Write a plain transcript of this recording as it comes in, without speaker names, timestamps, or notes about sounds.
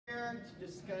here to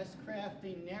discuss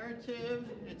crafting narrative.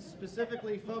 It's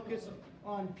specifically focused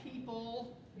on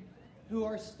people who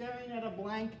are staring at a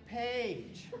blank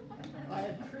page. I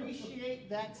appreciate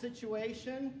that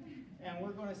situation, and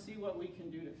we're going to see what we can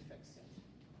do to fix it.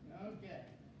 Okay.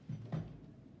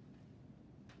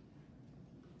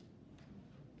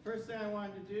 First thing I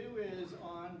wanted to do is,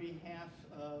 on behalf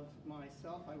of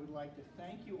myself, I would like to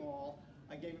thank you all.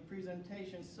 I gave a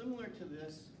presentation similar to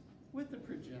this with the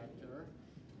projector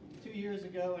 2 years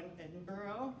ago in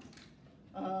Edinburgh.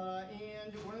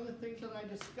 And one of the things that I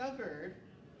discovered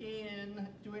in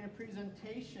doing a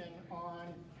presentation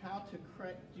on how to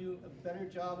do a better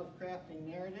job of crafting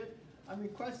narrative, I'm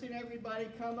requesting everybody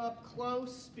come up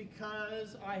close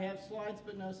because I have slides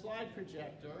but no slide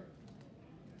projector.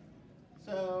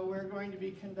 So we're going to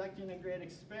be conducting a great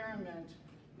experiment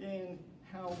in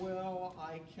how well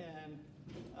I can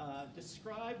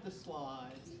describe the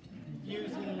slides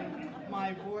using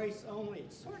my voice only.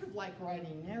 It's sort of like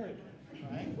writing narrative,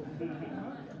 right?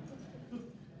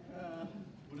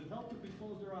 Would it help if we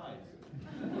closed our eyes?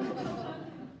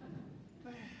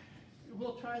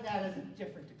 We'll try that as a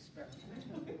different experiment.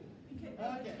 You could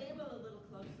move the table a little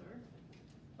closer.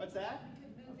 What's that? You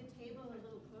could move the table a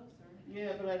little closer.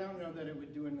 Yeah, but I don't know that it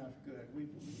would do enough good.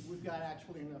 We've got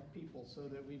actually enough people so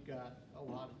that we've got a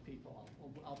lot of people.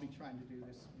 I'll be trying to do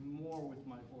this more with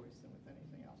my voice than with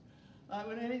anything else.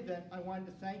 But in any event, I wanted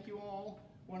to thank you all.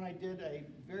 When I did a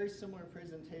very similar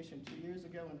presentation 2 years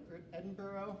ago in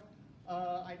Edinburgh,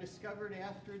 I discovered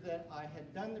after that I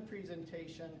had done the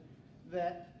presentation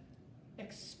that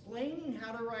explaining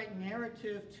how to write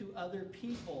narrative to other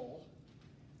people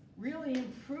really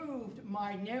improved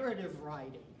my narrative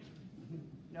writing.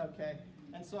 Okay,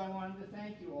 and so I wanted to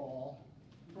thank you all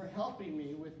for helping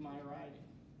me with my writing.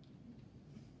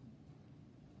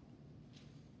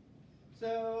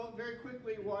 So very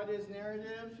quickly, what is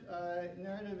narrative?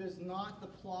 Narrative is not the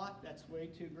plot. That's way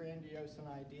too grandiose an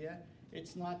idea.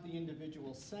 It's not the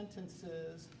individual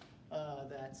sentences.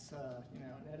 That's an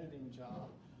editing job.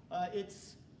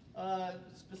 It's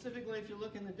specifically, if you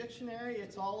look in the dictionary,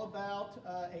 it's all about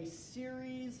a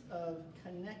series of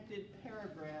connected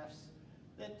paragraphs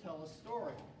that tell a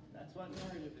story. That's what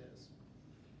narrative is.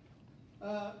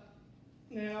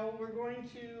 Now we're going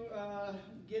to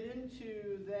get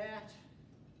into that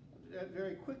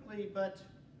very quickly, but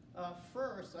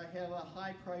first I have a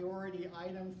high priority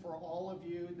item for all of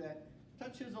you that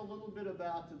touches a little bit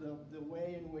about the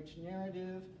way in which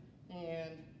narrative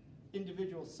and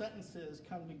individual sentences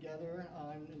come together.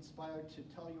 I'm inspired to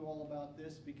tell you all about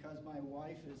this because my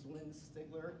wife is Marc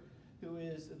Stiegler, who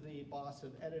is the boss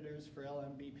of editors for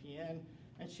LMBPN,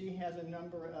 and she has a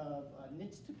number of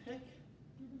nits to pick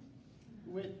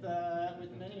with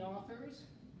many authors.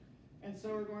 And so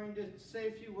we're going to say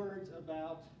a few words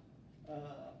about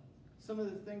some of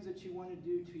the things that you want to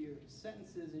do to your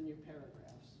sentences in your paragraphs.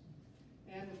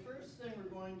 And the first thing we're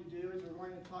going to do is we're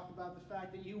going to talk about the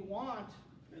fact that you want,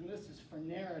 and this is for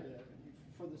narrative,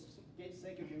 for the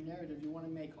sake of your narrative, you want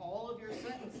to make all of your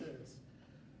sentences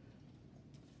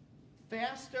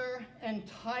faster and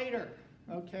tighter,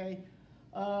 okay?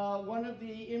 One of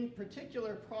the, in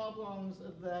particular, problems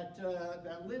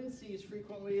that Lynn sees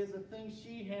frequently is a thing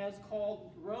she has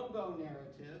called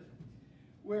robo-narrative,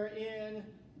 wherein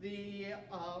the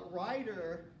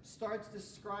writer starts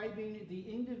describing the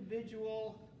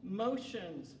individual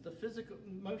motions, the physical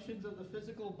motions of the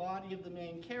physical body of the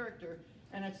main character,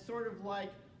 and it's sort of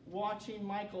like watching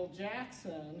Michael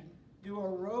Jackson do a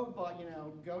robot,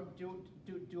 go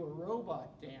do a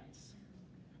robot dance.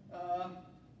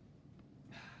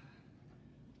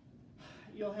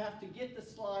 You'll have to get the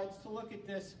slides to look at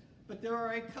this, but there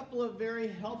are a couple of very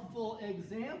helpful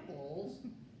examples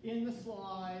in the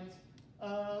slides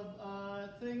of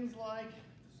things like,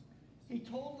 he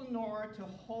told Lenore to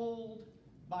hold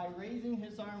by raising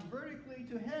his arm vertically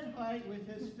to head height with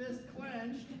his fist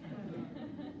clenched.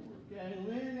 Okay,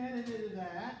 Lynn edited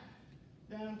that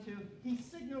down to, he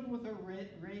signaled with a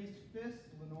raised fist,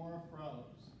 Lenore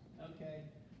froze. Okay,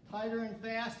 tighter and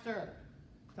faster.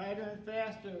 Tighter and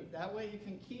faster. That way you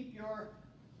can keep your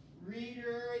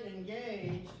reader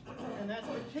engaged, and that's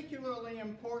particularly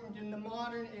important in the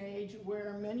modern age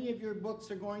where many of your books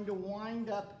are going to wind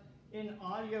up in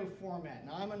audio format.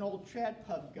 Now, I'm an old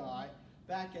TradPub guy.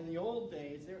 Back in the old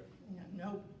days,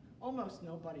 almost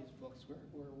nobody's books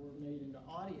were made into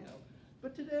audio.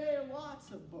 But today,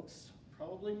 lots of books,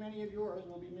 probably many of yours,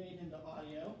 will be made into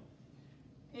audio.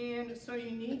 And so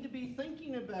you need to be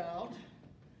thinking about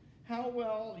how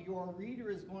well your reader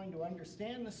is going to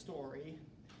understand the story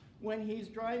when he's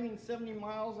driving 70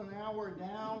 miles an hour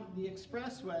down the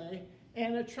expressway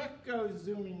and a truck goes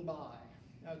zooming by.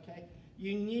 okay?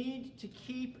 You need to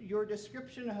keep your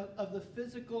description of the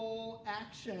physical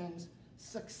actions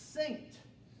succinct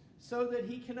so that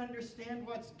he can understand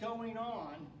what's going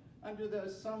on under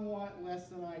those somewhat less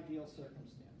than ideal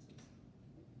circumstances.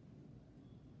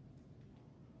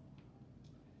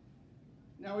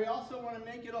 Now we also want to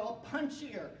make it all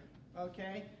punchier,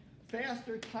 okay?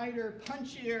 Faster, tighter,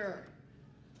 punchier.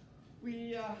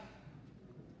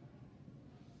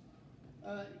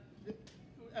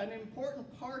 An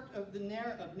important part of the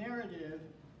narrative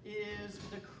is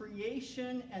the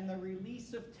creation and the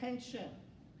release of tension.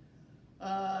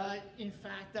 In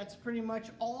fact, that's pretty much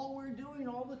all we're doing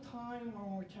all the time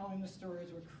when we're telling the stories.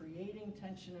 We're creating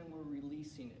tension and we're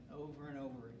releasing it over and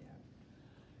over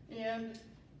again. And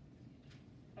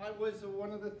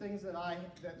one of the things that I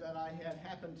had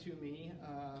happened to me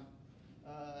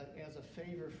as a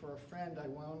favor for a friend, I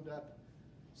wound up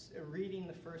reading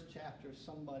the first chapter of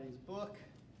somebody's book,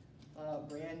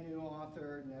 brand new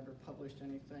author, never published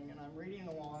anything, and I'm reading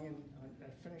along, and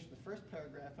I finished the first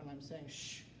paragraph, and I'm saying,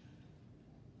 shh.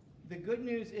 The good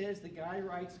news is the guy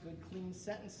writes good, clean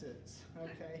sentences,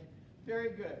 okay? Very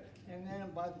good. And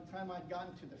then by the time I'd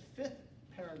gotten to the 5th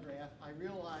paragraph, I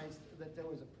realized that there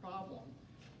was a problem,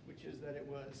 which is that it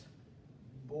was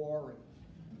boring,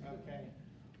 okay?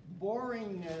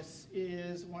 Boringness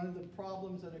is one of the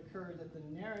problems that occurs at the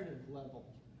narrative level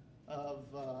of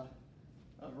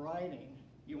writing.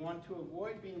 You want to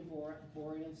avoid being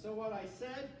boring, and so what I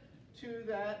said to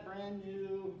that brand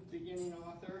new beginning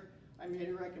author, I made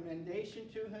a recommendation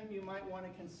to him. You might want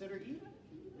to consider, even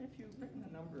if you've written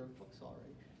a number of books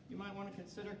already, you might want to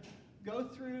consider, go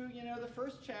through, the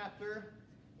first chapter,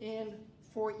 and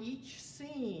for each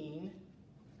scene,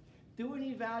 do an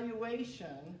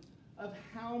evaluation of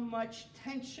how much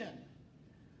tension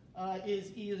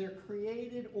is either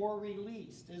created or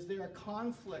released. Is there a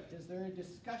conflict? Is there a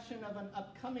discussion of an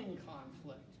upcoming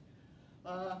conflict?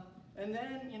 And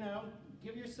then,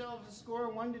 give yourselves a score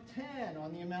of 1 to 10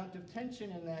 on the amount of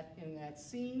tension in that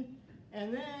scene.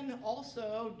 And then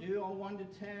also do a 1 to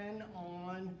 10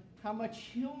 on how much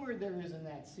humor there is in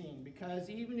that scene. Because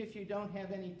even if you don't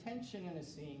have any tension in a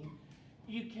scene,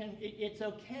 it's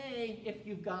okay if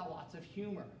you've got lots of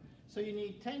humor. So you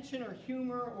need tension or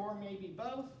humor or maybe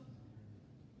both.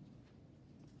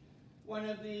 One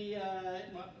of the,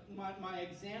 my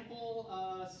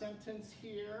example sentence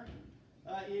here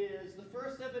is the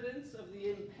first evidence of the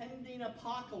impending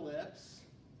apocalypse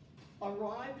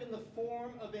arrived in the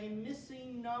form of a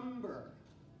missing number.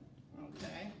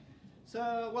 Okay?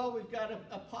 So, well, we've got an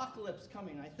apocalypse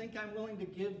coming. I think I'm willing to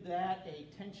give that a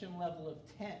tension level of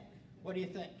 10. What do you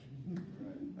think?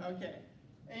 Okay.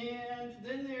 And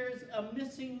then there's a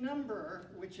missing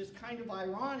number, which is kind of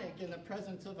ironic in the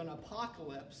presence of an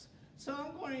apocalypse. So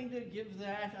I'm going to give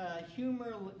that a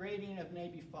humor rating of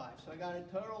maybe 5. So I got a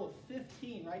total of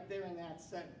 15 right there in that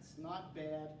sentence. Not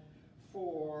bad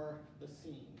for the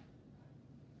scene.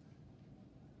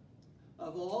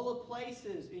 Of all the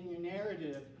places in your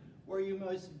narrative where you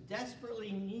most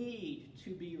desperately need to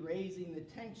be raising the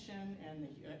tension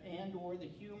and or the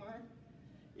humor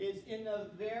is in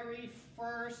the very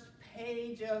first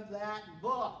page of that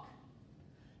book.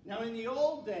 Now, in the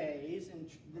old days, in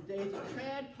the days of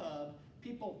TradPub,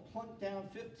 people plunked down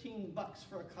 $15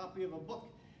 for a copy of a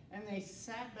book, and they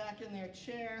sat back in their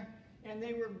chair, and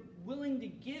they were willing to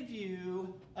give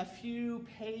you a few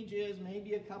pages,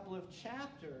 maybe a couple of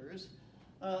chapters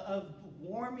of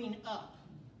warming up.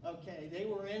 Okay, they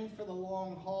were in for the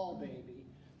long haul, baby.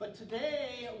 But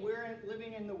today, we're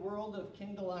living in the world of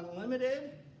Kindle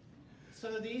Unlimited,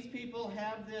 so these people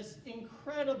have this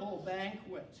incredible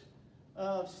banquet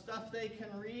of stuff they can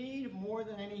read, more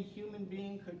than any human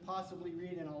being could possibly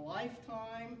read in a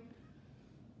lifetime.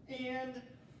 And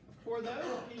for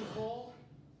those people,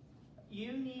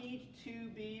 you need to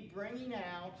be bringing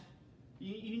out,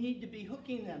 you need to be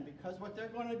hooking them, because what they're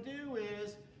going to do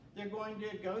is they're going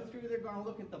to go through, they're going to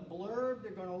look at the blurb,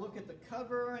 they're going to look at the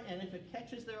cover, and if it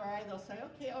catches their eye, they'll say,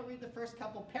 okay, I'll read the first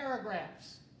couple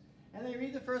paragraphs. And they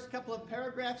read the first couple of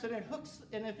paragraphs, and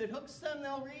if it hooks them,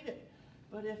 they'll read it.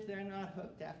 But if they're not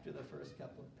hooked after the first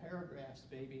couple of paragraphs,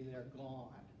 baby, they're gone.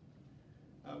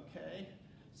 Okay?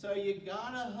 So you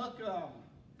gotta hook them.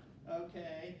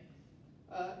 Okay?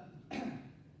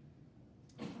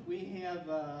 We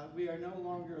are no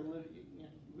longer living,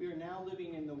 we are now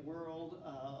living in the world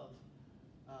of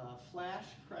flash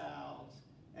crowds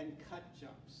and cut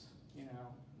jumps.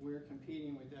 We're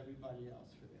competing with everybody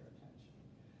else for their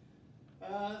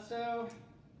attention.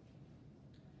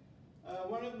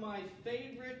 One of my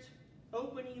favorite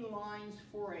opening lines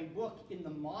for a book in the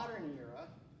modern era,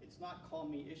 it's not Call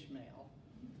Me Ishmael,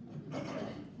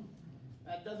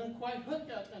 That doesn't quite hook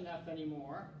up enough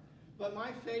anymore. But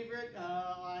my favorite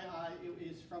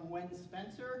is from Wen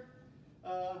Spencer.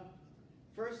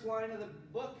 First line of the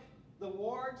book, the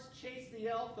wards chase the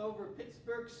elf over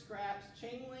Pittsburgh Scrap's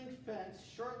chain link fence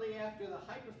shortly after the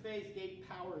hyperphase gate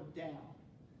powered down.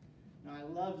 Now I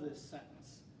love this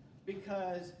sentence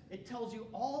because it tells you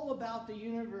all about the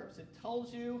universe. It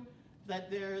tells you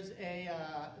that there's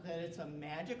that it's a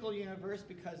magical universe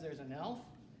because there's an elf.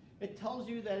 It tells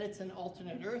you that it's an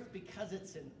alternate Earth because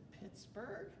it's in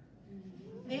Pittsburgh.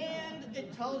 And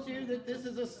it tells you that this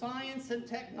is a science and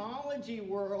technology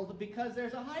world because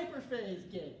there's a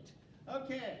hyperphase gate.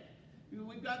 Okay,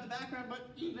 we've got the background,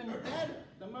 but even better,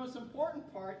 the most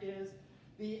important part is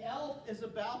the elf is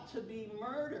about to be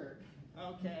murdered.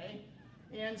 Okay,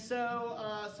 and so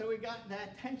we got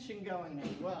that tension going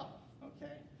as well.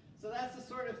 Okay, so that's the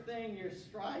sort of thing you're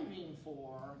striving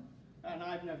for, and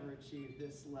I've never achieved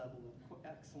this level of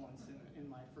excellence in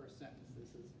my first sentence.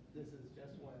 This is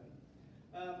just one.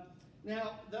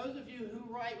 Now, those of you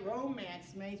who write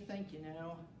romance may think, you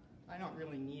know, I don't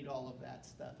really need all of that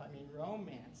stuff. I mean,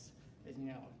 romance is, you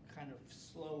know, kind of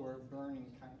slower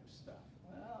burning kind of stuff.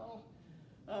 Well,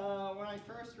 when I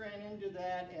first ran into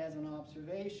that as an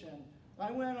observation,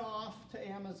 I went off to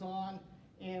Amazon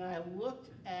and I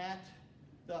looked at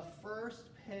the first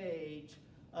page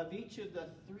of each of the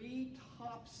 3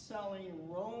 top-selling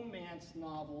romance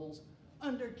novels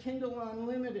under Kindle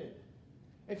Unlimited.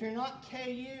 If you're not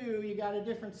KU, you got a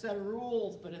different set of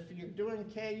rules, but if you're doing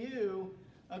KU,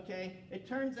 okay, it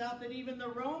turns out that even the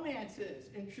romances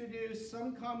introduce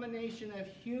some combination of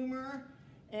humor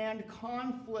and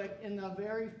conflict in the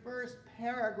very first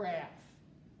paragraph.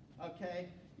 Okay,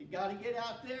 you got to get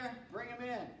out there, bring them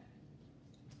in.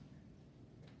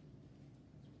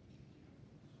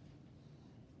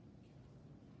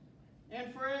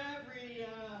 And for every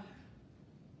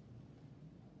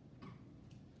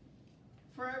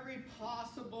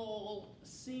possible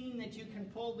scene that you can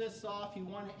pull this off, you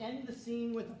want to end the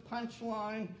scene with a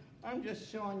punchline. I'm just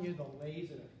showing you the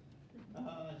laser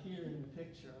here in the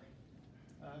picture.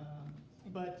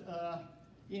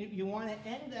 You want to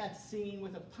end that scene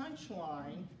with a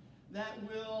punchline that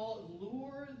will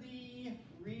lure the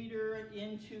reader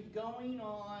into going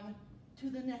on to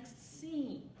the next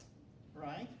scene,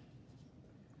 right?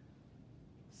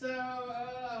 So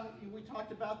we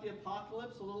talked about the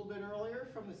apocalypse a little bit earlier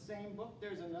from the same book.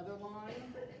 There's another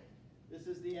line. This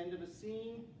is the end of a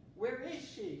scene. Where is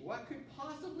she? What could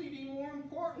possibly be more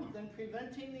important than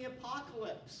preventing the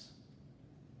apocalypse?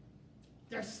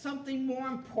 There's something more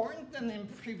important than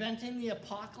preventing the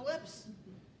apocalypse?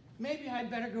 Maybe I'd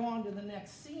better go on to the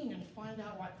next scene and find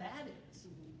out what that is.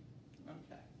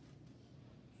 Okay.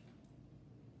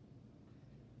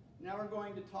 Now we're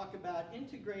going to talk about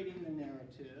integrating the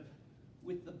narrative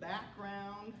with the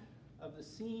background of the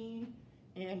scene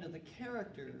and of the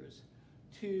characters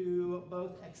to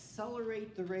both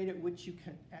accelerate the rate at which you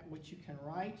can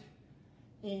write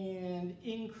and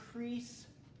increase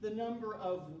the number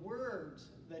of words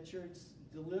that you're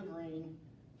delivering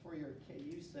for your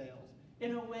KU sales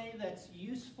in a way that's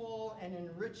useful and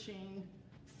enriching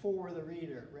for the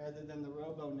reader rather than the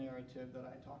robo-narrative that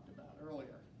I talked about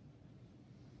earlier.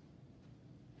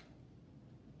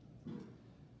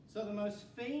 So the most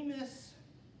famous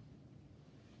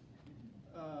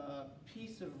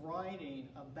piece of writing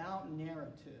about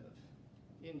narrative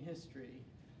in history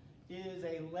is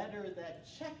a letter that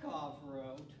Chekhov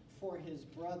wrote for his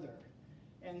brother.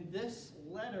 And this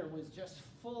letter was just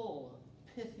full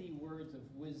of pithy words of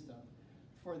wisdom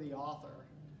for the author.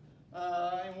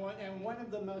 And one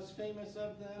of the most famous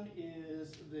of them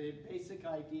is the basic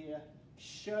idea,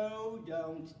 show,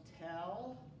 don't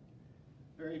tell.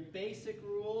 Very basic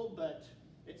rule, but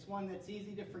it's one that's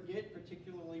easy to forget,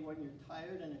 particularly when you're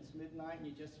tired and it's midnight and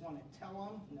you just want to tell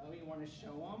them. No, you want to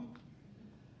show them.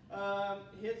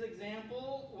 His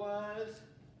example was,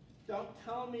 don't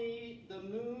tell me the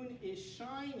moon is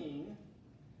shining,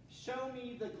 show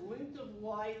me the glint of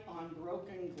light on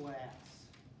broken glass.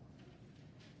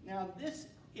 Now this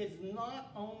is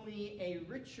not only a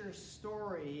richer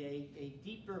story, a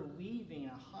deeper weaving,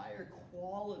 a higher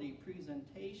quality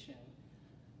presentation,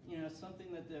 you know,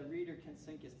 something that the reader can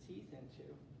sink his teeth into.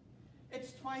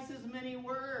 It's twice as many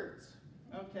words,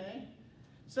 okay?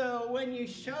 So when you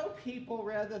show people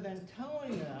rather than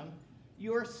telling them,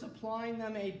 you're supplying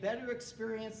them a better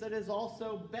experience that is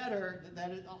also better,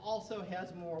 that it also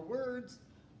has more words,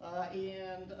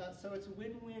 so it's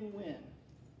win-win-win.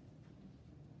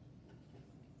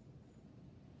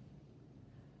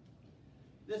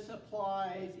 This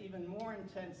applies even more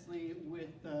intensely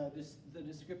with the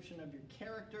description of your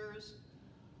characters.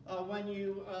 When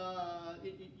you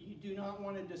do not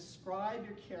want to describe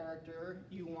your character,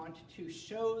 you want to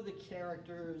show the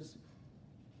character's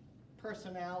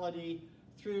personality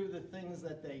through the things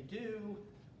that they do.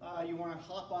 You want to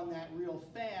hop on that real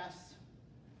fast.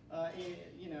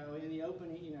 In the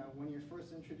opening, when you're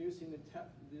first introducing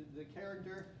the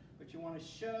character, but you want to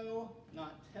show,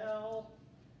 not tell.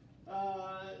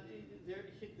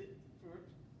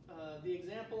 The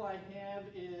example I have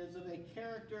is of a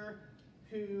character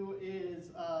who is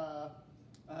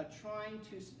trying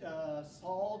to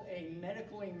solve a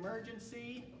medical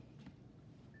emergency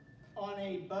on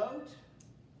a boat.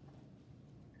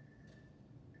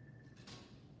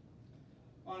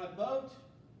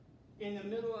 In the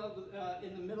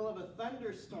middle of a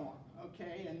thunderstorm.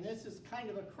 Okay, and this is kind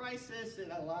of a crisis. It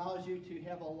allows you to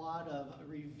have a lot of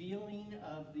revealing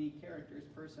of the character's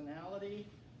personality.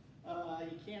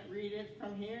 You can't read it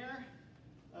from here,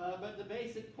 but the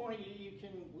basic point, you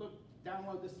can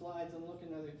download the slides and look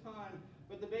another time,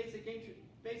 but the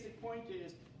basic point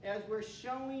is, as we're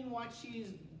showing what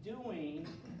she's doing,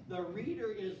 the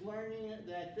reader is learning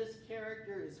that this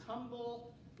character is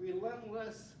humble,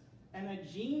 relentless, and a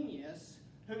genius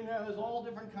who knows all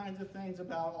different kinds of things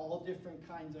about all different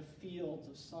kinds of fields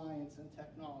of science and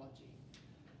technology.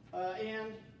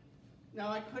 And now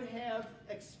I could have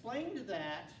explained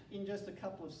that in just a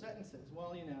couple of sentences.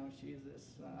 Well, she's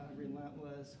this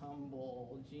relentless,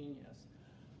 humble genius.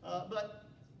 But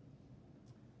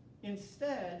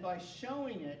instead, by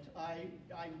showing it, I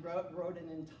wrote an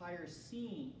entire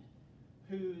scene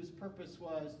whose purpose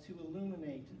was to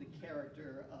illuminate the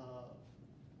character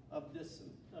of this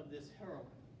heroine.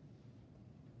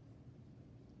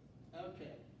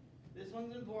 Okay, this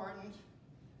one's important.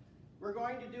 We're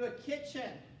going to do a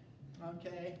kitchen.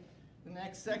 Okay, the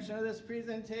next section of this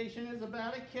presentation is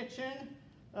about a kitchen,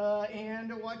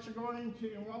 and what you're going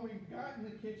to, and what we've got in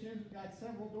the kitchen, we've got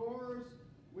several doors,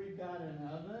 we've got an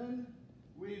oven,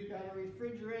 we've got a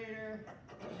refrigerator,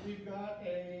 we've got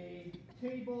a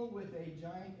table with a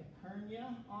giant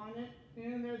hernia on it,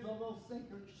 and there's a little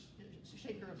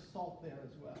shaker of salt there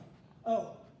as well.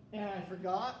 Oh, and I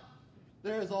forgot,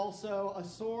 there's also a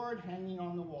sword hanging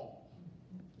on the wall.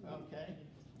 Okay?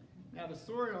 Now the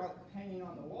sword hanging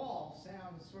on the wall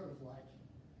sounds sort of like,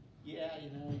 yeah, you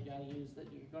got to use that,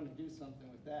 you're going to do something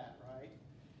with that, right?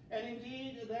 And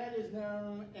indeed, that is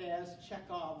known as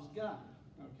Chekhov's gun.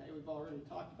 Okay, we've already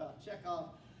talked about Chekhov.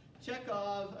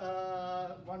 Chekhov,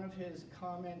 one of his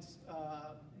comments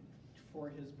for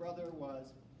his brother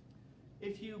was,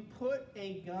 if you put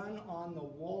a gun on the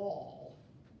wall,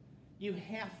 you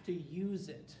have to use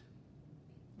it.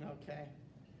 Okay?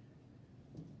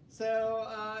 So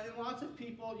lots of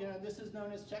people, this is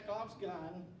known as Chekhov's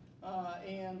gun,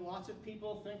 and lots of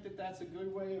people think that that's a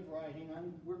good way of writing.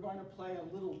 We're going to play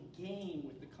a little game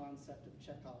with the concept of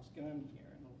Chekhov's gun here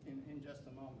in just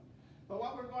a moment. But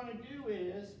what we're going to do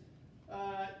is,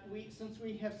 since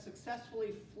we have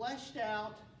successfully fleshed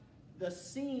out the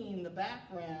scene, the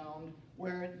background,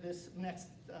 where this next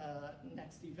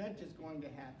event is going to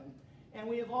happen, and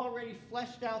we have already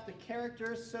fleshed out the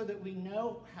characters so that we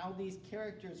know how these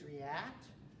characters react.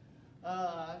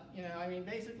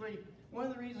 Basically, one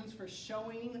of the reasons for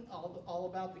showing all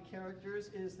about the characters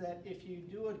is that if you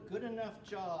do a good enough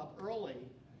job early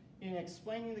in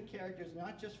explaining the characters,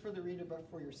 not just for the reader, but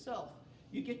for yourself,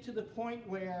 you get to the point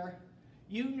where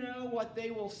you know what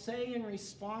they will say in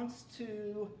response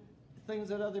to things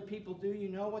that other people do. You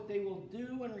know what they will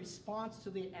do in response to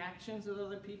the actions that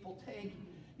other people take.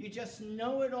 You just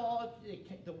know it all.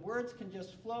 The words can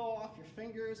just flow off your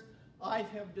fingers. I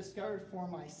have discovered for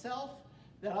myself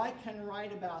that I can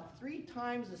write about 3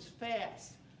 times as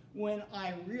fast when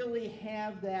I really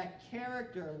have that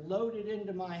character loaded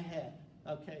into my head.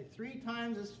 Okay, 3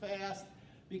 times as fast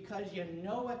because you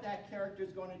know what that character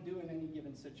is going to do in any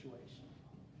given situation.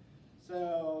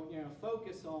 So,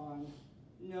 focus on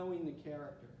knowing the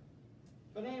character.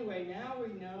 But anyway, now we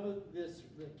know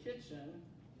the kitchen.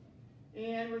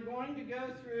 And we're going to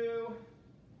go through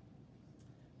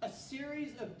a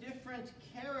series of different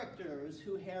characters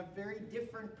who have very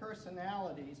different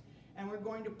personalities. And we're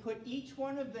going to put each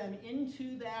one of them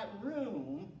into that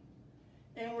room.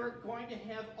 And we're going to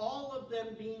have all of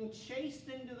them being chased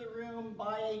into the room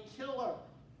by a killer.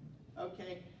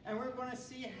 Okay? And we're going to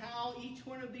see how each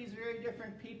one of these very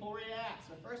different people reacts.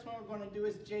 The first one we're going to do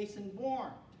is Jason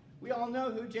Bourne. We all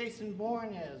know who Jason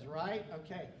Bourne is, right?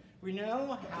 Okay. We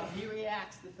know how he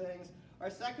reacts to things. Our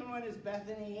second one is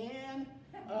Bethany Ann.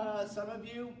 Some of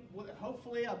you,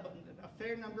 hopefully a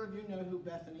fair number of you know who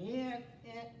Bethany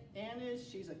Ann is.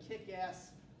 She's a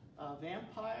kick-ass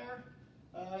vampire.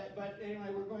 But anyway,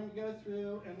 we're going to go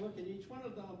through and look at each one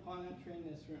of them upon entering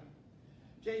this room.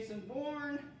 Jason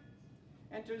Bourne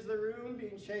enters the room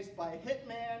being chased by a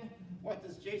hitman. What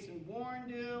does Jason Bourne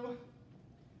do?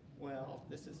 Well,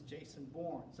 this is Jason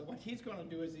Bourne. So what he's going to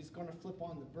do is he's going to flip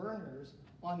on the burners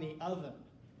on the oven.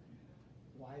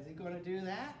 Why is he going to do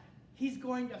that? He's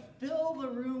going to fill the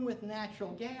room with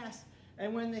natural gas,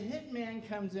 and when the hitman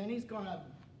comes in, he's going to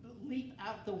leap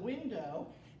out the window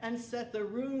and set the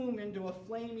room into a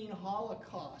flaming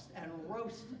holocaust and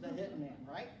roast the hitman,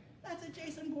 right? That's a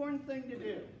Jason Bourne thing to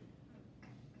do.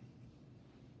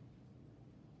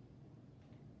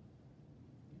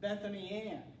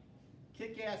 Bethany Ann,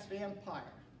 kick-ass vampire.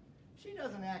 She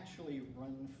doesn't actually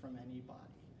run from anybody.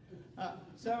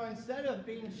 So instead of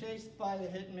being chased by the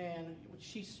hitman,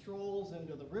 she strolls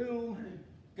into the room,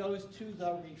 goes to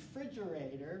the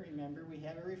refrigerator. Remember, we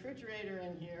have a refrigerator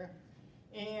in here.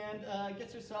 And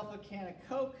gets herself a can of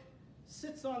Coke,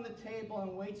 sits on the table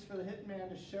and waits for the hitman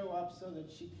to show up so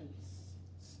that she can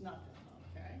snuff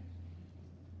him, okay?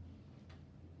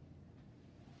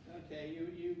 Okay,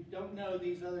 you don't know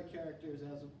these other characters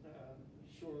as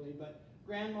surely, but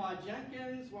Grandma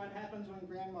Jenkins, what happens when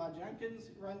Grandma Jenkins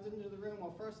runs into the room?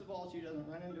 Well, first of all, she doesn't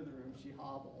run into the room, she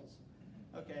hobbles.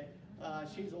 Okay,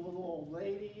 she's a little old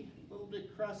lady, a little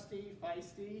bit crusty,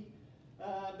 feisty.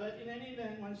 But in any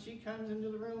event, when she comes into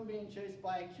the room being chased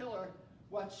by a killer,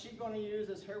 what's she going to use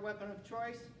as her weapon of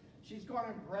choice? She's going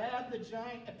to grab the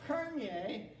giant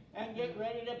Epernier and get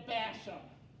ready to bash him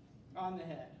on the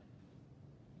head.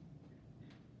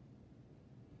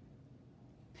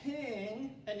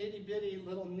 Ping, an itty-bitty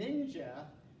little ninja,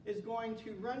 is going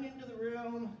to run into the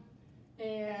room,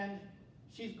 and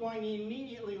she's going to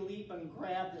immediately leap and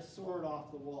grab the sword off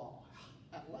the wall.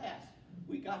 At last,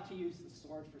 we got to use the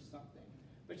sword for something.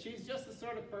 But she's just the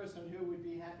sort of person who would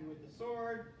be happy with the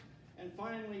sword. And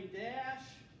finally, Dash.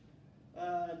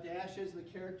 Dash is the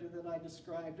character that I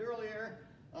described earlier.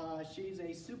 She's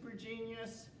a super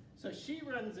genius. So she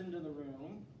runs into the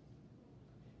room,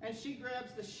 and she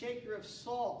grabs the shaker of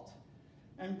salt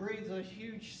and breathes a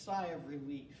huge sigh of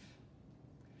relief.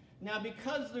 Now,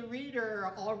 because the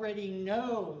reader already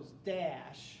knows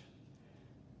Dash,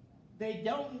 they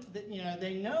know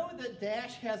that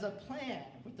Dash has a plan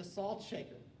with the salt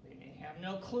shaker. They may have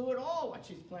no clue at all what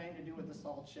she's planning to do with the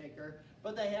salt shaker,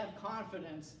 but they have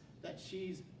confidence that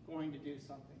she's going to do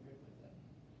something good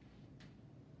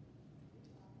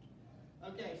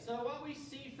with it. Okay, so what we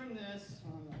see from this,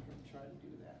 I'm not going to try to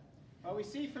do that. What we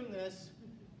see from this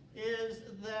is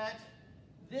that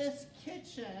this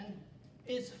kitchen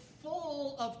is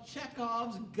full of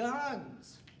Chekhov's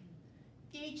guns.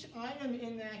 Each item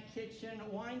in that kitchen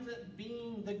winds up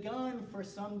being the gun for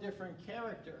some different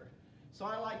character. So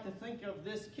I like to think of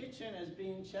this kitchen as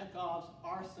being Chekhov's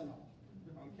arsenal.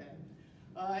 Okay.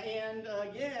 And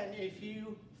again, if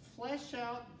you flesh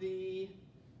out the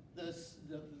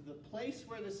place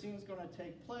where the scene is going to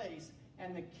take place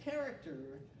and the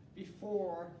character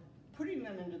before putting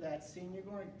them into that scene, you're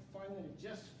going to find that it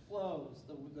just flows.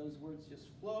 Those words just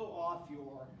flow off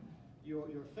your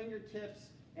fingertips,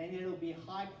 and it'll be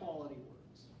high quality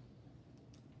words.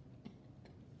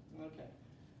 Okay,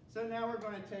 so now we're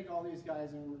going to take all these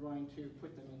guys and we're going to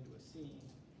put them into a scene.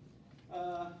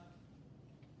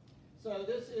 So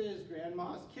this is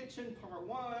Grandma's Kitchen, part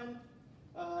 1.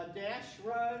 Dash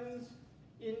runs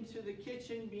into the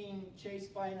kitchen being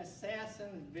chased by an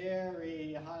assassin,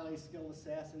 very highly skilled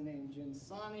assassin named Jin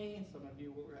Sani, some of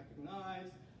you will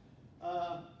recognize.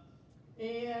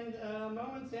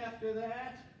 Moments after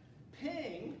that,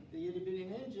 Ping, the itty-bitty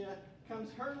ninja,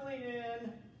 comes hurtling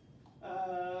in,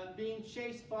 being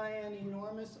chased by an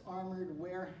enormous armored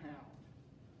werehound.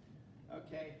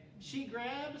 Okay, she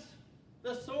grabs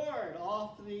the sword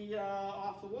off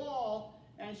the wall,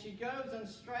 and she goes and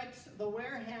strikes the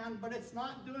werehound, but it's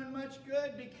not doing much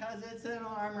good because it's an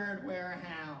armored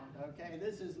werehound. Okay,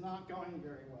 this is not going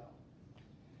very well.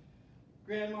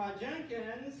 Grandma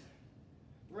Jenkins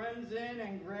runs in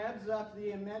and grabs up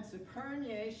the immense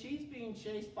Epernier. She's being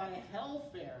chased by a hell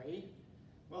fairy.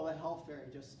 Well, the hell fairy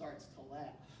just starts to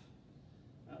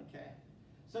laugh. Okay,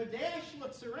 so Dash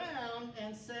looks around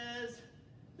and says,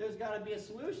 there's got to be a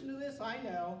solution to this, I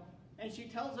know. And she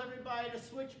tells everybody to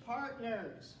switch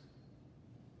partners.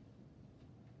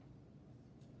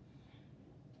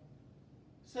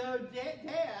 So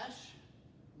Dash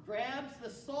grabs the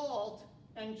salt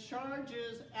and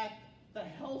charges at the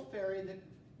hell fairy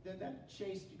that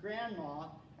chased Grandma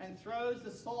and throws the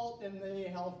salt in the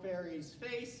hell fairy's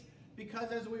face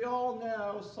because, as we all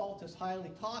know, salt is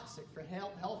highly toxic for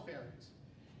hell fairies.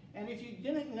 And if you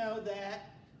didn't know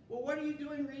that, well, what are you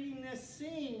doing reading this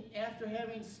scene after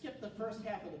having skipped the first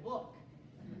half of the book?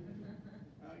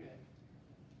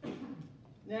 Okay.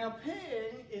 Now,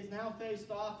 Ping is now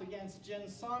faced off against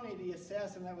Jinsani, the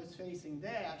assassin that was facing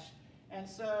Dash. And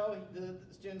so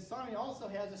Jinsani also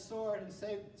has a sword, and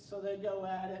so they go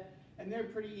at it, and they're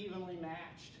pretty evenly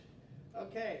matched.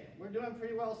 Okay, we're doing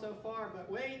pretty well so far, but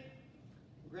wait.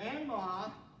 Grandma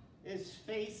is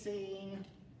facing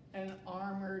an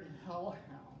armored hellhound.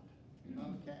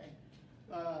 Okay.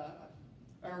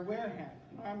 Or werehound,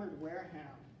 an armored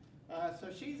werehound. So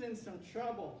she's in some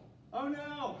trouble. Oh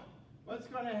no! What's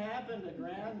going to happen to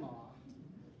Grandma?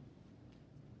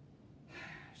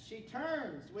 She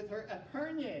turns with her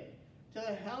épergne to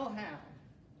the hellhound.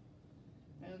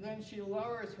 And then she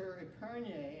lowers her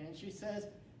épergne and she says,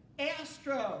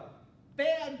 Astro,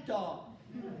 bad dog.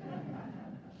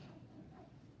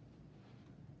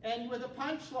 And with a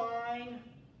punchline,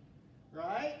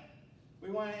 right? We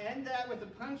want to end that with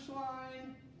a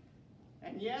punchline.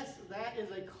 And yes, that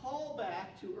is a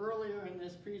callback to earlier in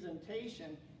this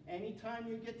presentation. Anytime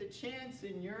you get the chance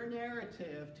in your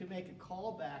narrative to make a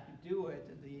callback, do it.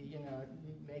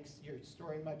 It makes your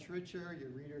story much richer. Your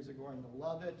readers are going to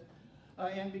love it.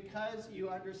 And because you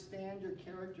understand your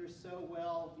characters so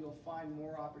well, you'll find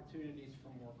more opportunities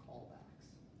for more callbacks.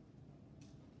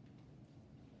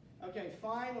 Okay,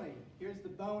 finally, here's the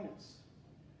bonus.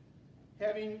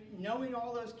 Knowing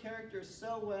all those characters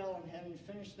so well and having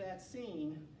finished that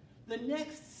scene, the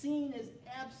next scene is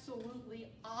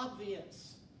absolutely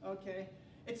obvious, okay?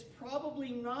 It's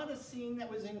probably not a scene that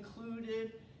was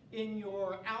included in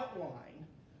your outline,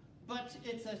 but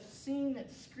it's a scene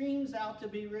that screams out to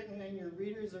be written and your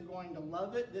readers are going to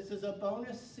love it. This is a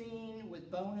bonus scene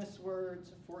with bonus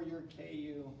words for your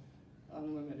KU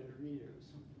Unlimited readers.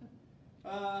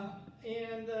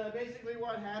 Basically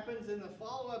what happens in the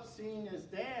follow-up scene is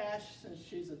Dash, since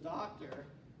she's a doctor,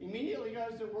 immediately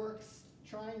goes to work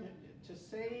trying to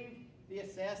save the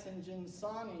assassin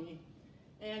Jinsani,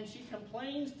 and she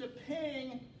complains to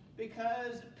Ping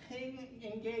because Ping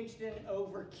engaged in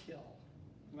overkill.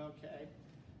 Okay.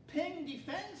 Ping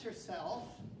defends herself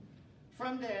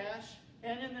from Dash,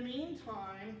 and in the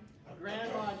meantime,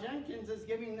 Grandma Jenkins is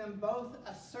giving them both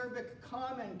acerbic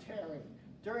commentary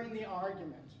during the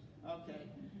argument. Okay.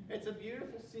 It's a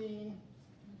beautiful scene.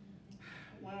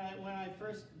 When I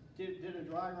first did a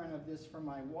dry run of this for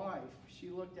my wife, she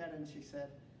looked at it and she said,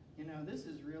 you know, this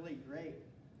is really great.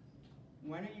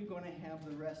 When are you going to have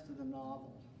the rest of the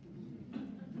novel?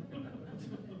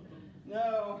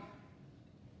 No.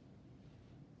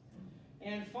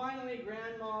 And finally,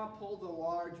 Grandma pulled a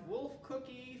large wolf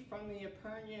cookie from the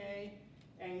épergne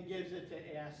and gives it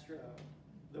to Astro,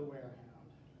 the werehound.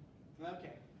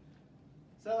 Okay.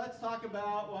 So let's talk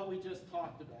about what we just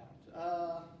talked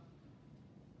about.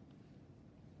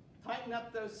 Tighten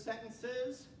up those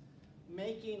sentences,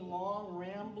 making long,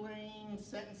 rambling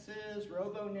sentences,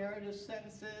 robo-narrative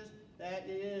sentences. That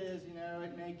is,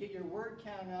 it may get your word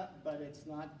count up, but it's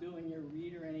not doing your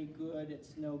reader any good.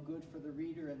 It's no good for the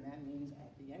reader, and that means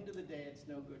at the end of the day, it's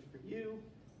no good for you.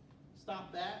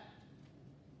 Stop that.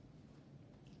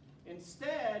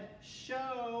 Instead,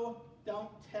 show, don't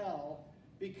tell,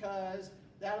 because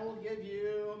that will give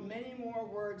you many more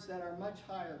words that are much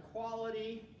higher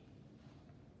quality.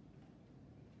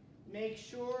 Make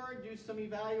sure, do some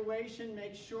evaluation,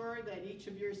 make sure that each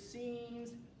of your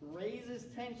scenes raises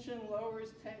tension, lowers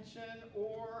tension,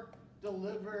 or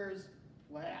delivers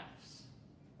laughs.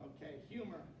 Okay,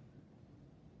 humor.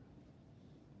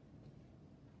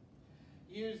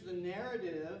 Use the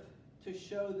narrative to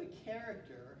show the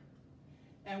character.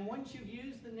 And once you've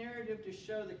used the narrative to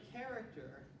show the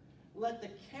character, let the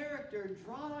character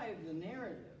drive the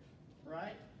narrative,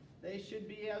 right? They should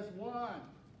be as one.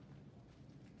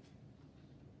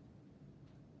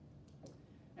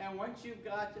 And once you've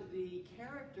got the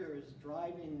characters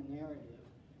driving the narrative,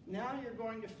 now you're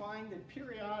going to find that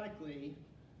periodically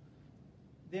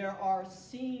there are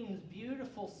scenes,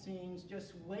 beautiful scenes,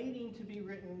 just waiting to be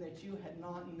written that you had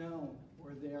not known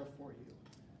were there for you.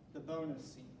 The bonus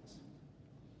scenes.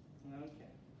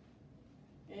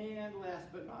 Okay. And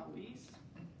last but not least,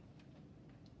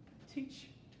 teach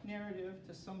narrative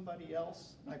to somebody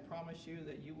else. I promise you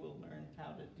that you will learn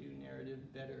how to do narrative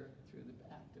better through the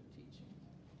act of teaching.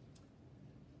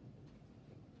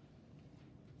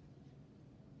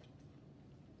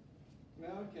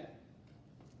 Okay.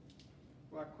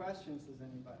 What questions does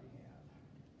anybody have?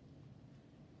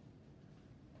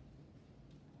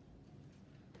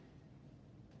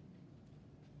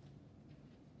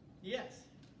 Yes?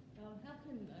 How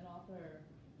can an author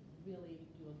really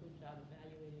do a good job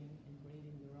evaluating and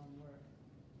grading your own work,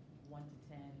 1 to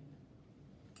 10?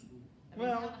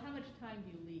 Well, how much time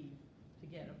do you leave to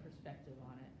get a perspective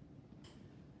on it?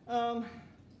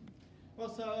 Well,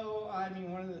 so I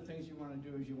mean, one of the things you want to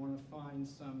do is you want to find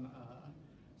some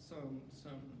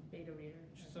Beta reader?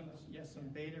 some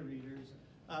beta readers.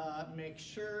 Make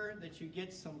sure that you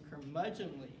get some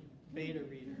curmudgeonly beta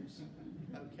readers.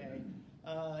 Okay,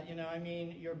 you know, I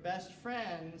mean, your best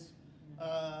friends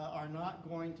are not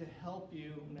going to help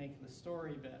you make the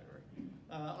story better.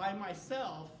 I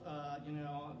myself, you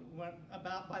know,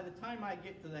 by the time I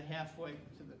get to the halfway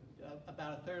to the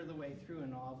about a third of the way through a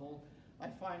novel, I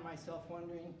find myself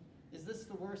wondering, is this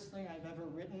the worst thing I've ever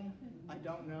written? I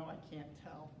don't know, I can't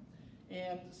tell.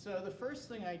 And so the first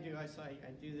thing I do, I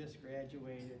do this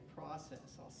graduated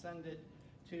process. I'll send it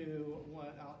to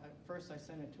first I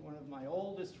send it to one of my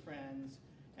oldest friends,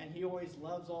 and he always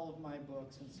loves all of my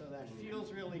books, and so that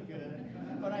feels really good.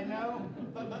 But I know,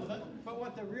 but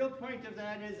what the real point of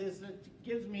that is it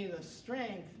gives me the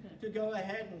strength to go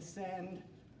ahead and send,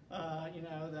 you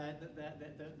know,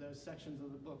 those sections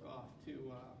of the book off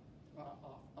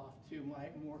to my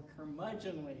more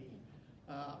curmudgeonly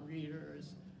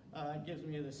readers. Gives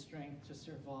me the strength to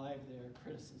survive their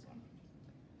criticism.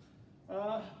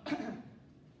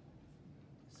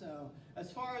 So,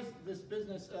 as far as this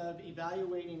business of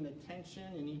evaluating the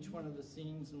tension in each one of the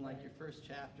scenes in like your first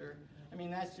chapter, I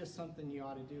mean, that's just something you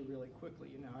ought to do really quickly,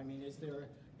 you know. I mean, is there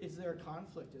a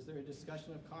conflict? Is there a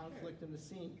discussion of conflict in the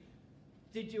scene?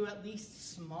 Did you at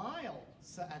least smile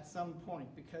at some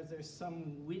point because there's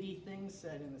some witty thing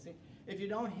said in the scene? If you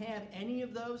don't have any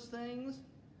of those things,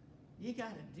 you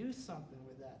got to do something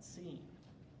with that scene.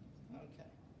 Okay.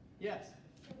 Yes?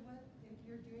 So what, if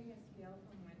you're doing a scale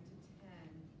from 1 to 10,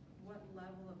 what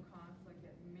level of conflict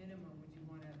at minimum would you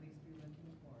want to at least be looking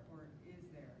for? Or is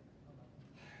there a level?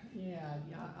 Yeah,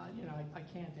 you know, I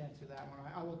can't answer that one.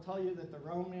 I will tell you that the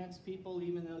romance people,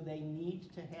 even though they need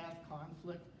to have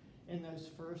conflict in that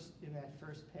first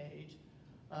page,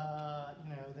 you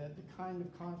know, the kind of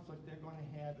conflict they're going to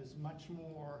have is much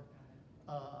more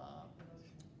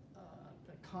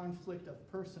conflict of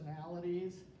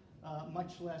personalities,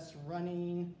 much less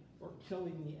running or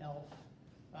killing the elf.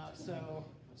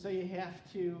 So you have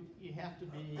to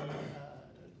be.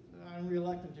 I'm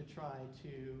reluctant to try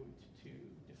to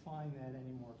define that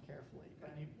any more carefully.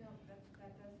 But No, that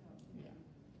does help.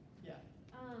 yeah.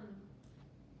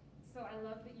 So I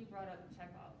love that you brought up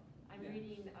Chekhov. I'm Yeah.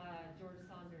 reading George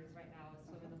Saunders right now,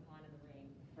 Swim in the Pond in the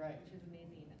Rain, Right. which is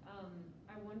amazing.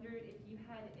 I wondered if you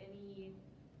had any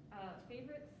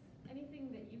favorites,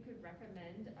 anything that you could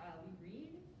recommend we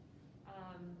read.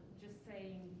 Just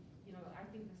saying, you know, I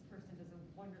think this person does a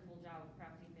wonderful job of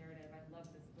crafting narrative. I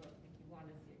love this book. If you want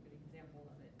to see a good example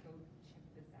of it, go check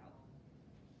this out.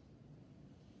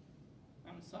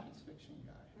 I'm a science fiction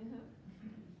guy.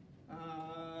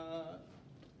 Uh-huh.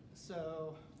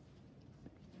 So,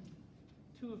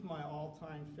 two of my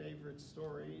all-time favorite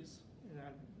stories, and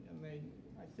I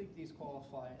think these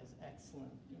qualify as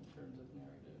excellent in terms of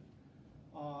narrative,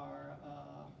 are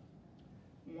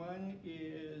one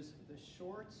is the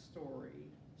short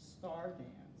story Star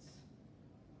Dance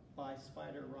by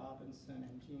Spider Robinson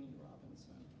and Jeannie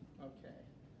Robinson. Okay,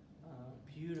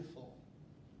 beautiful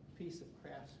piece of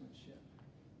craftsmanship.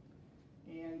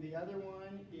 And the other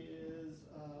one is,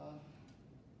 oh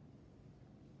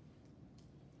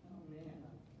man,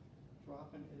 I'm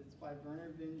dropping it. It's by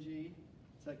Werner Vinge.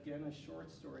 It's again a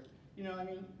short story. You know, I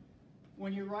mean,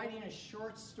 when you're writing a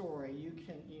short story, you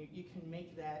can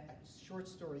make that short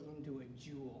story into a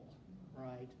jewel,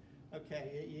 right?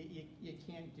 Okay, you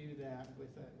can't do that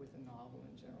with a novel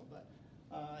in general. But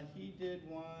he did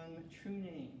one, True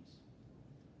Names,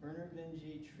 Werner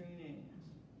Vinge, True Names.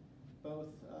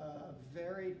 Both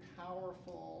very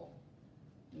powerful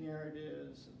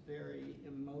narratives, very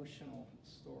emotional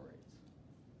stories.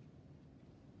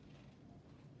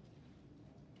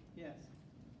 Yes?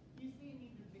 You see a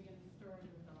need to begin the story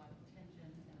with a lot of tension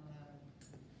and a lot of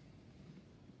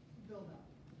build-up,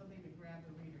 something to grab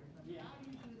the reader. But Yeah. how do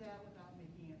you do that without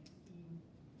making it seem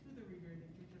to the reader that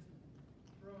you're just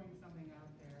throwing something out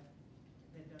there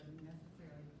that doesn't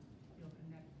necessarily feel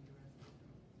connected to the rest of the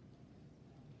story?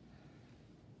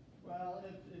 Well,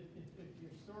 if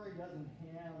your story doesn't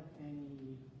have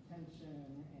any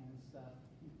tension and stuff,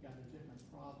 you've got a different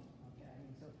problem, okay? I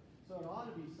mean, so it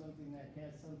ought to be something that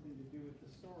has something to do with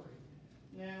the story.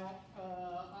 Now,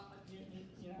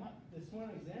 you know, this one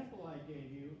example I gave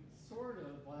you sort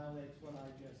of violates what I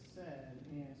just said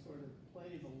and sort of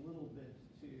plays a little bit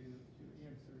to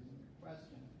answering your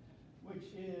question, which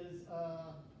is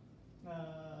I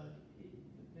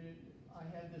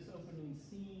had this opening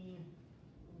scene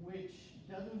which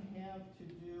doesn't have to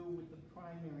do with the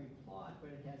primary plot,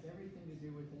 but it has everything to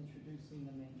do with introducing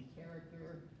the main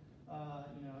character.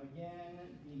 Again,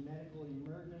 the medical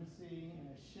emergency in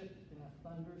a ship in a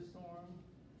thunderstorm.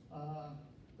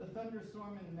 The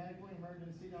thunderstorm and the medical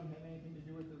emergency don't have anything to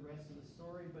do with the rest of the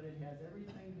story, but it has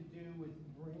everything to do with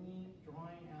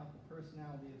drawing out the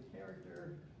personality of the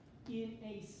character in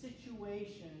a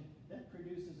situation that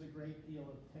produces a great deal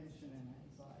of tension and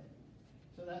anxiety.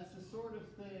 So that's the sort of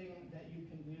thing that you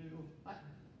can do.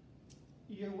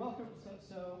 You're welcome.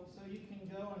 So you can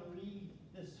go and read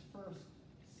this first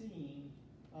scene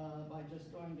by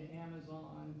just going to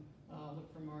Amazon,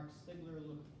 look for Marc Stiegler,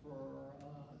 look for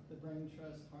The Brain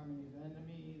Trust, Harmony of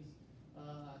Enemies.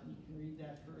 You can read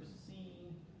that first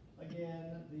scene.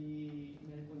 Again, the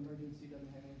medical emergency doesn't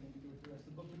have anything to do with the rest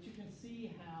of the book, but you can see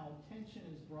how tension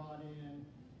is brought in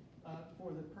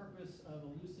for the purpose of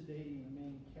elucidating the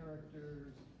main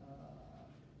character's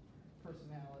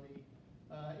personality,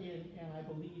 and I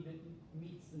believe it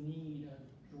meets the need of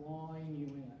drawing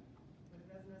you in. But it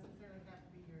doesn't necessarily have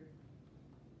to be the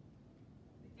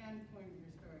end point of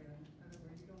your story. In other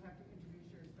words, you don't have to introduce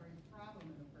your story problem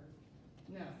in the first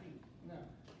scene. No.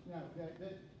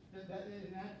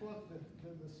 In that book,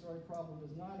 the story problem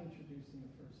is not introduced in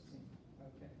the first scene.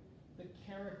 Okay. The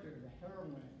character, the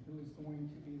heroine, who is going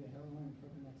to be the heroine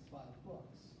for the next 5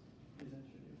 books, is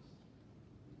introduced.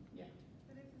 Yeah.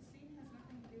 But if the scene has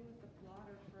nothing to do with the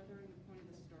plot or furthering the point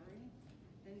of the story,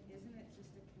 then isn't it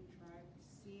just a contrived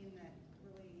scene that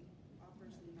really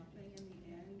offers nothing in the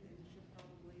end and should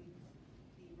probably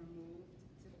be removed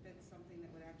to fit something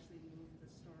that would actually move the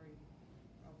story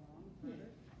along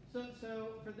further?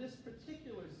 So for this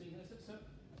particular scene,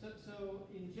 so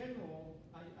in general,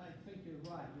 I think you're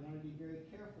right. You want to be very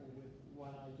careful with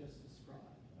what I just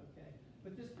described, okay?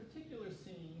 But this particular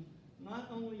scene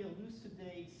not only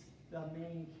elucidates the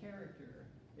main character,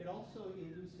 it also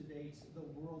elucidates the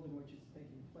world in which it's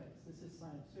taking place. This is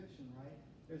science fiction, right?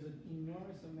 There's an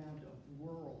enormous amount of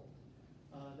world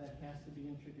that has to be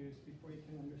introduced before you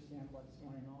can understand what's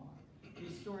going on.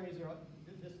 These stories are,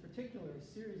 this particular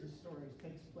series of stories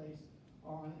takes place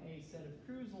on a set of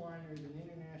cruise liners in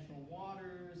international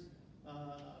waters,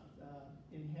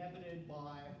 inhabited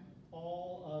by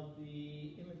all of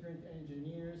the immigrant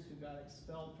engineers who got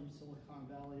expelled from Silicon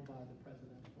Valley by the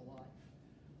president for life.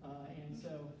 And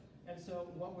so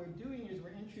what we're doing is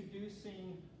we're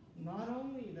introducing not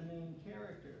only the main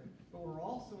character, but we're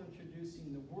also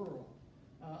introducing the world.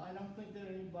 I don't think that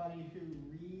anybody who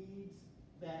reads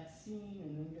that scene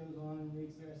and then goes on and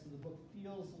reads the rest of the book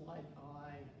feels like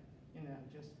I,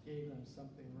 just gave them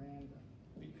something random,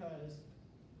 because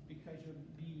you're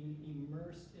being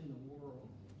immersed in the world,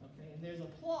 okay? And there's a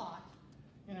plot,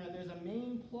 there's a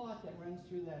main plot that runs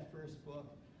through that first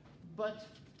book, but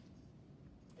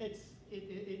it's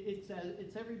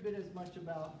every bit as much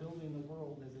about building the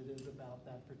world as it is about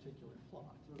that particular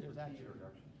plot. Those were key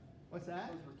introductions. What's that?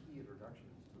 Those were key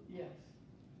introductions. Yes.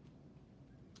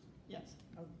 Yes.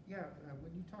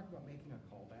 When you talk about making a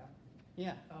callback,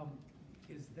 Yeah.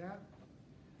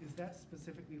 Is that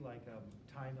specifically like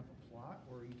tying up a plot,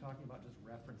 or are you talking about just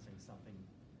referencing something?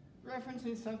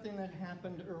 Referencing something that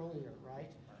happened earlier, right?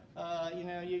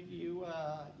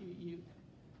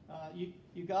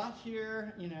 You got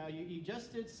here. You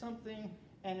just did something,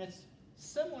 and it's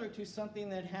similar to something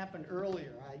that happened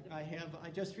earlier. I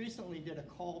just recently did a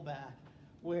callback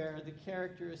where the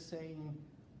character is saying,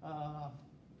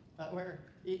 where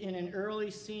in an early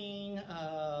scene,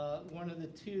 one of the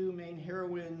 2 main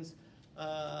heroines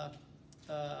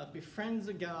befriends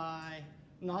a guy,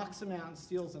 knocks him out and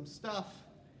steals him stuff,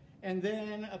 and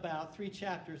then about 3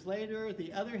 chapters later,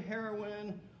 the other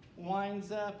heroine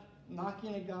winds up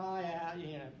knocking a guy out,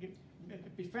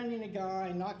 befriending a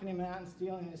guy, knocking him out and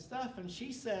stealing his stuff, and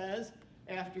she says,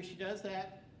 after she does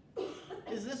that,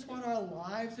 is this what our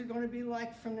lives are going to be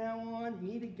like from now on?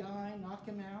 Meet a guy, knock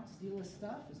him out, steal his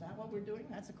stuff? Is that what we're doing?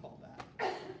 That's a callback.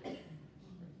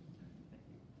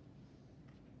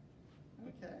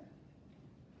 Okay.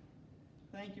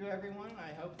 Thank you, everyone.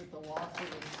 I hope that the loss of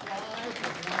the slides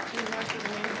was not too much of a